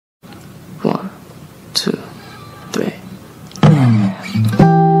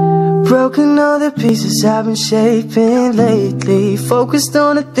broken all the pieces I've been shaping lately. Focused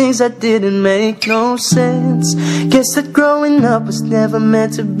on the things that didn't make no sense. Guess that growing up was never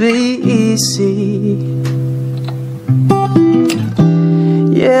meant to be easy.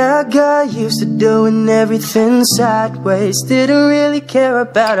 Yeah, I got used to doing everything sideways. Didn't really care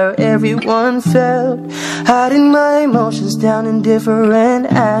about how everyone felt. Hiding my emotions down in different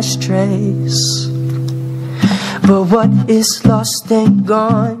ashtrays. But what is lost ain't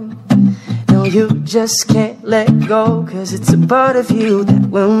gone. No, you just can't let go, 'cause it's a part of you that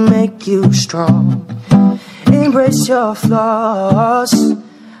will make you strong. Embrace your flaws.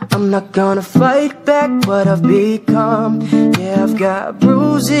 I'm not gonna fight back what I've become. Yeah, I've got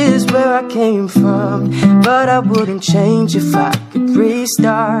bruises where I came from, but I wouldn't change if I could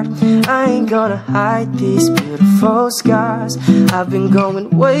restart. I ain't gonna hide these beautiful scars. I've been going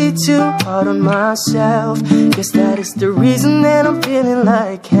way too hard on myself. Guess that is the reason that I'm feeling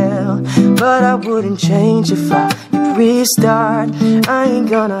like hell. But I wouldn't change if I could restart. I ain't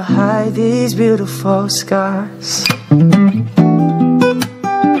gonna hide these beautiful scars.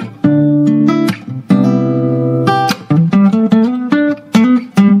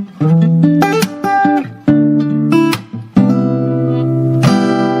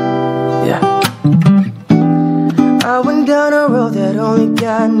 I went down a road that only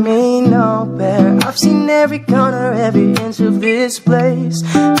got me nowhere. I've seen every corner, every inch of this place.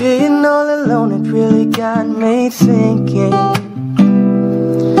 Being all alone, it really got me thinking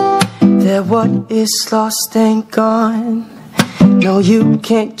that what is lost ain't gone. No, you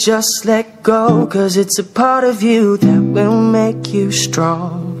can't just let go, 'cause it's a part of you that will make you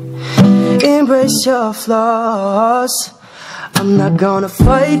strong. Embrace your flaws. I'm not gonna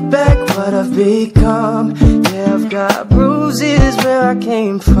fight back what I've become. Yeah, I've got bruises where I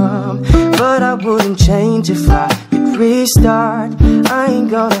came from, but I wouldn't change if I could restart. I ain't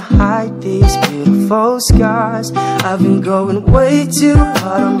gonna hide these beautiful scars. I've been going way too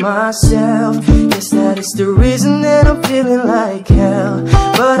hard on myself. Guess that is the reason that I'm feeling like hell.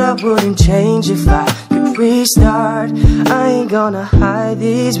 But I wouldn't change if I could restart. I ain't gonna hide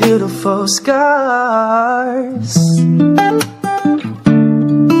these beautiful scars.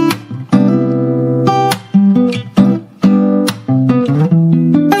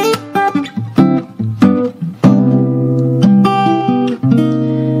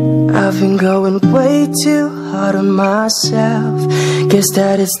 I've been going way too hard on myself. Guess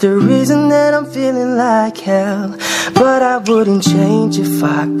that is the reason that I'm feeling like hell. But I wouldn't change if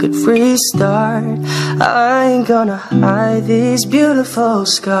I could restart. I ain't gonna hide these beautiful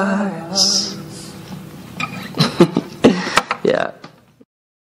scars.